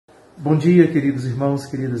Bom dia, queridos irmãos,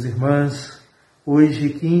 queridas irmãs. Hoje,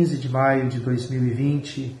 15 de maio de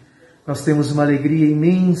 2020, nós temos uma alegria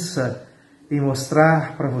imensa em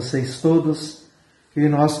mostrar para vocês todos que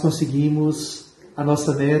nós conseguimos a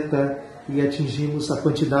nossa meta e atingimos a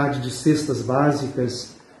quantidade de cestas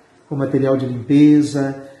básicas com material de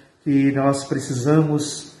limpeza que nós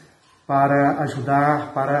precisamos para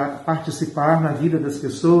ajudar, para participar na vida das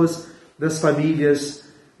pessoas, das famílias,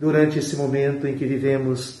 durante esse momento em que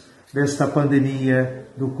vivemos desta pandemia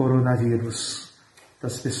do coronavírus.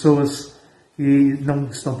 Das pessoas que não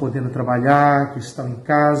estão podendo trabalhar, que estão em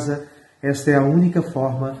casa, esta é a única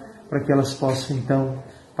forma para que elas possam, então,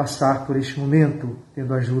 passar por este momento,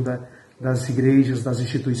 tendo a ajuda das igrejas, das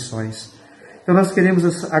instituições. Então nós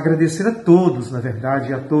queremos agradecer a todos, na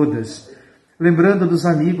verdade, a todas, lembrando dos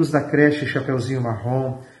amigos da Creche Chapeuzinho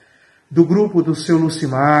Marrom, do grupo do seu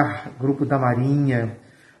Lucimar, grupo da Marinha,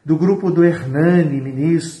 do grupo do Hernani,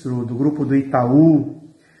 ministro, do grupo do Itaú,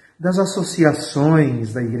 das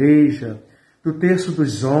associações da igreja, do terço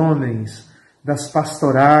dos homens, das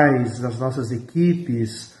pastorais, das nossas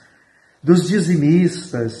equipes, dos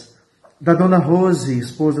dizimistas, da dona Rose,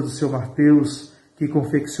 esposa do seu Mateus, que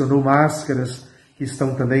confeccionou máscaras, que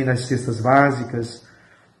estão também nas cestas básicas,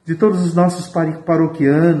 de todos os nossos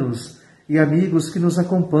paroquianos e amigos que nos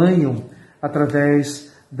acompanham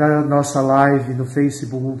através da nossa live no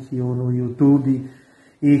Facebook ou no YouTube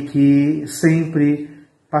e que sempre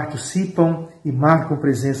participam e marcam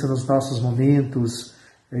presença nos nossos momentos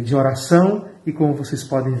de oração e, como vocês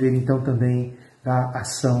podem ver, então, também da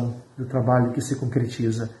ação, do trabalho que se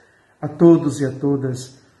concretiza. A todos e a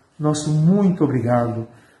todas, nosso muito obrigado,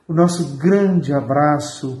 o nosso grande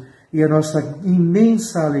abraço e a nossa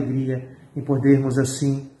imensa alegria em podermos,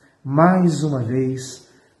 assim, mais uma vez,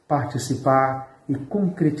 participar e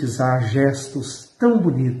concretizar gestos tão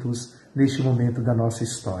bonitos neste momento da nossa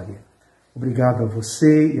história. Obrigado a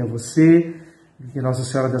você e a você, que Nossa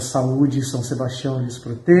Senhora da Saúde e São Sebastião lhes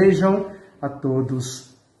protejam. A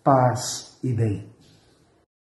todos, paz e bem.